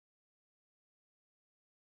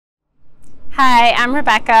Hi, I'm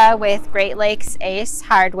Rebecca with Great Lakes Ace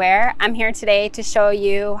Hardware. I'm here today to show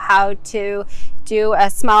you how to do a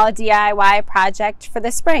small DIY project for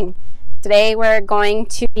the spring. Today we're going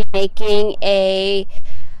to be making a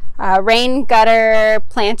rain gutter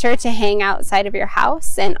planter to hang outside of your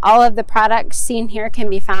house, and all of the products seen here can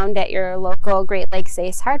be found at your local Great Lakes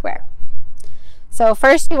Ace Hardware. So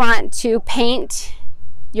first you want to paint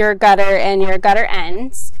your gutter and your gutter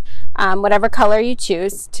ends. Whatever color you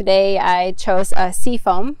choose. Today I chose a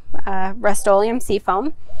seafoam, Rust-Oleum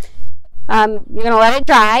seafoam. You're going to let it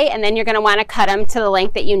dry, and then you're going to want to cut them to the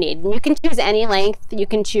length that you need. And you can choose any length. You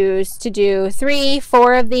can choose to do 3,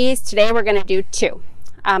 4 of these. Today we're going to do 2.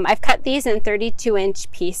 I've cut these in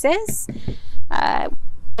 32-inch pieces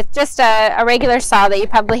with just a regular saw that you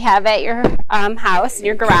probably have at your house,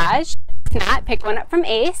 your garage. If not, pick one up from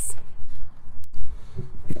Ace.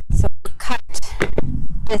 So cut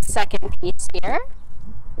this second piece here.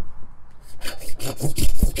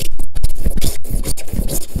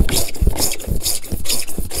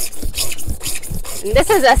 And this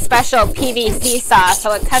is a special PVC saw,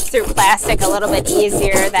 so it cuts through plastic a little bit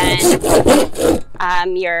easier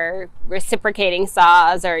than your reciprocating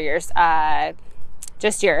saws or your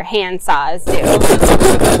just your hand saws do.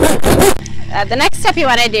 The next step you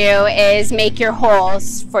want to do is make your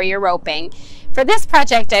holes for your roping. For this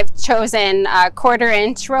project, I've chosen 1/4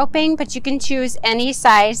 inch roping, but you can choose any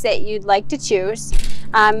size that you'd like to choose.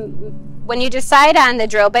 When you decide on the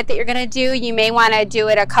drill bit that you're going to do, you may want to do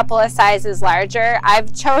it a couple of sizes larger.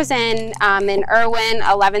 I've chosen an Irwin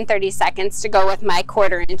 11/32 to go with my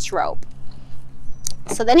 1/4 inch rope.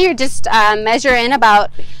 So then you're just measure in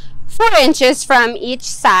about 4 inches from each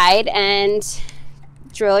side and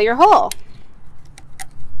drill your hole.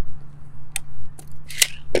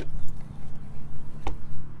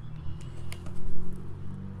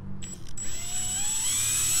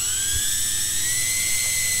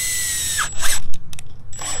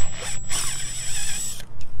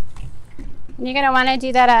 You're going to want to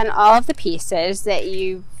do that on all of the pieces that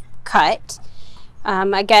you've cut.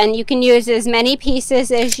 Again, you can use as many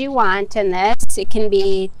pieces as you want in this. It can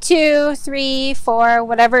be 2, 3, 4,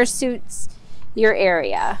 whatever suits your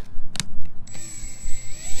area.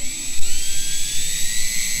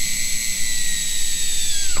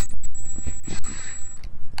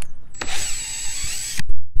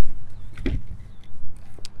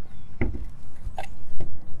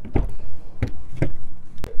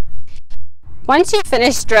 Once you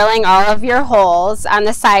finish drilling all of your holes on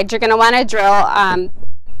the side, you're going to want to drill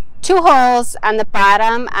 2 holes on the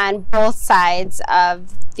bottom on both sides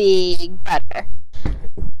of the gutter.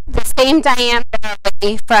 The same diameter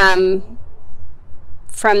from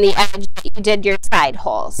the edge that you did your side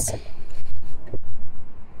holes.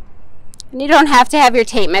 And you don't have to have your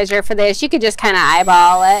tape measure for this. You could just kind of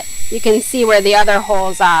eyeball it. You can see where the other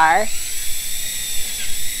holes are.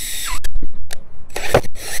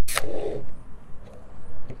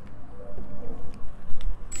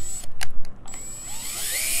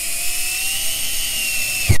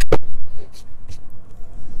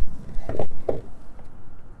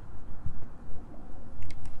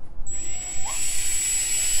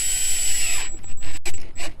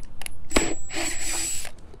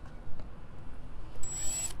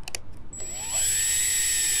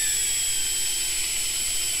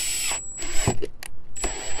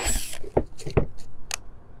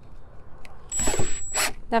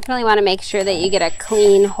 Definitely want to make sure that you get a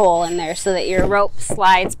clean hole in there so that your rope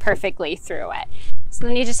slides perfectly through it. So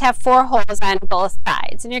then you just have 4 holes on both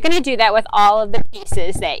sides, and you're going to do that with all of the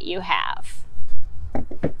pieces that you have.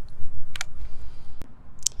 The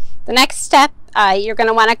next step, you're going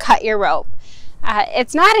to want to cut your rope.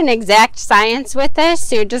 It's not an exact science with this,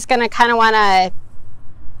 so you're just going to kind of want to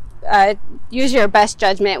use your best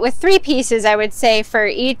judgment. With 3 pieces, I would say for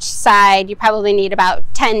each side you probably need about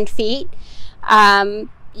 10 feet.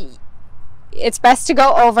 It's best to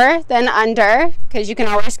go over than under, because you can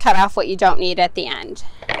always cut off what you don't need at the end.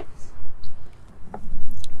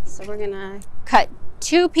 So we're going to cut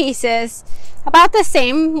 2 pieces about the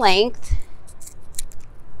same length.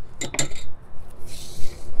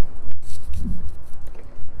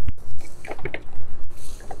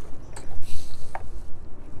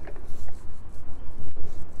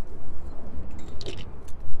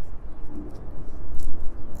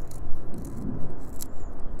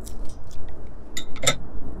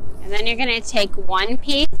 And then you're going to take 1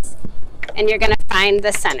 piece and you're going to find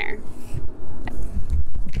the center.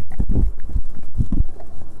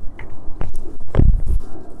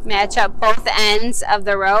 Match up both ends of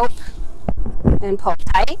the rope and pull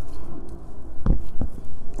tight.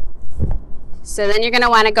 So then you're going to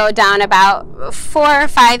want to go down about 4 or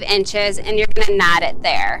 5 inches and you're going to knot it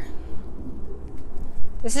there.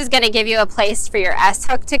 This is going to give you a place for your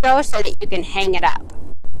S-hook to go so that you can hang it up.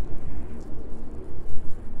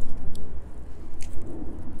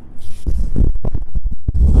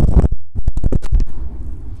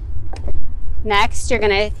 Next, you're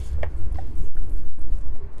going to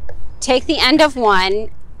take the end of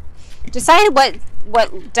one, decide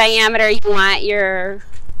what diameter you want your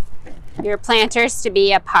planters to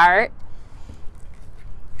be apart,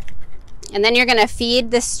 and then you're going to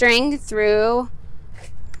feed the string through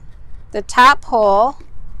the top hole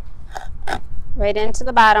right into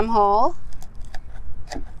the bottom hole.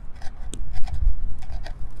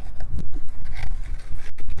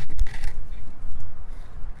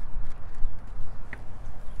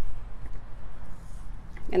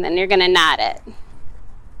 And then you're going to knot it.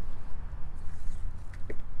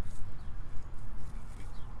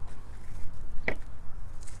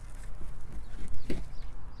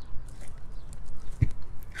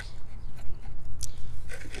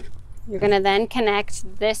 You're going to then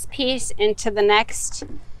connect this piece into the next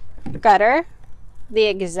gutter the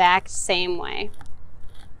exact same way.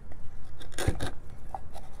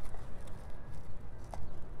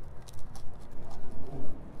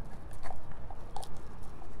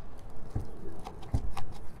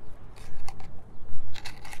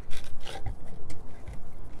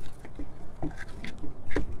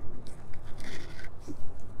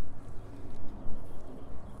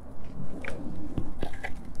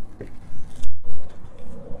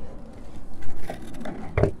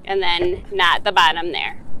 And then knot the bottom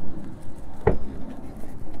there.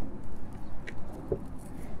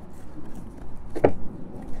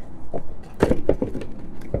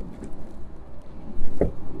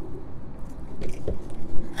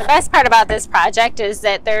 The best part about this project is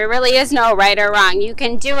that there really is no right or wrong. You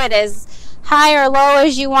can do it as high or low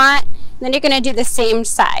as you want. Then you're going to do the same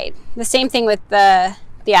side. The same thing with the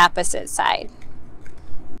opposite side.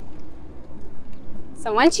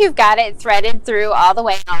 So once you've got it threaded through all the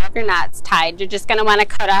way and all of your knots tied, you're just going to want to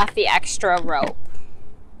cut off the extra rope.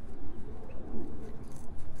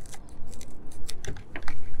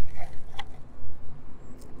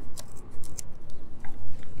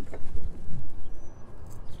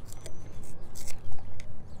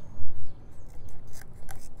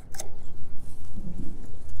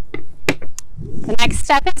 The next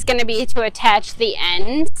step is going to be to attach the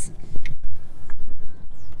ends.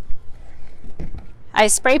 I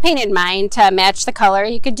spray painted mine to match the color.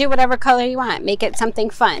 You could do whatever color you want. Make it something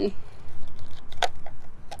fun.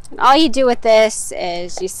 And all you do with this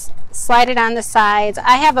is you slide it on the sides.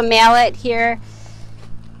 I have a mallet here.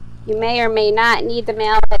 You may or may not need the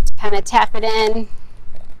mallet to kind of tap it in.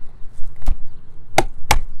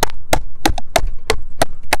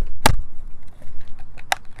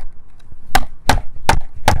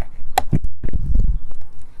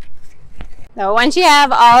 So once you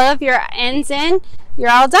have all of your ends in, you're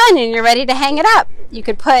all done and you're ready to hang it up. You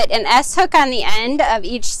could put an S-hook on the end of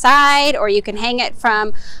each side, or you can hang it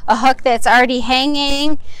from a hook that's already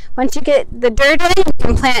hanging. Once you get the dirt in, you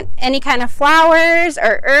can plant any kind of flowers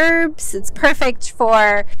or herbs. It's perfect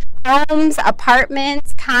for homes,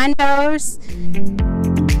 apartments, condos.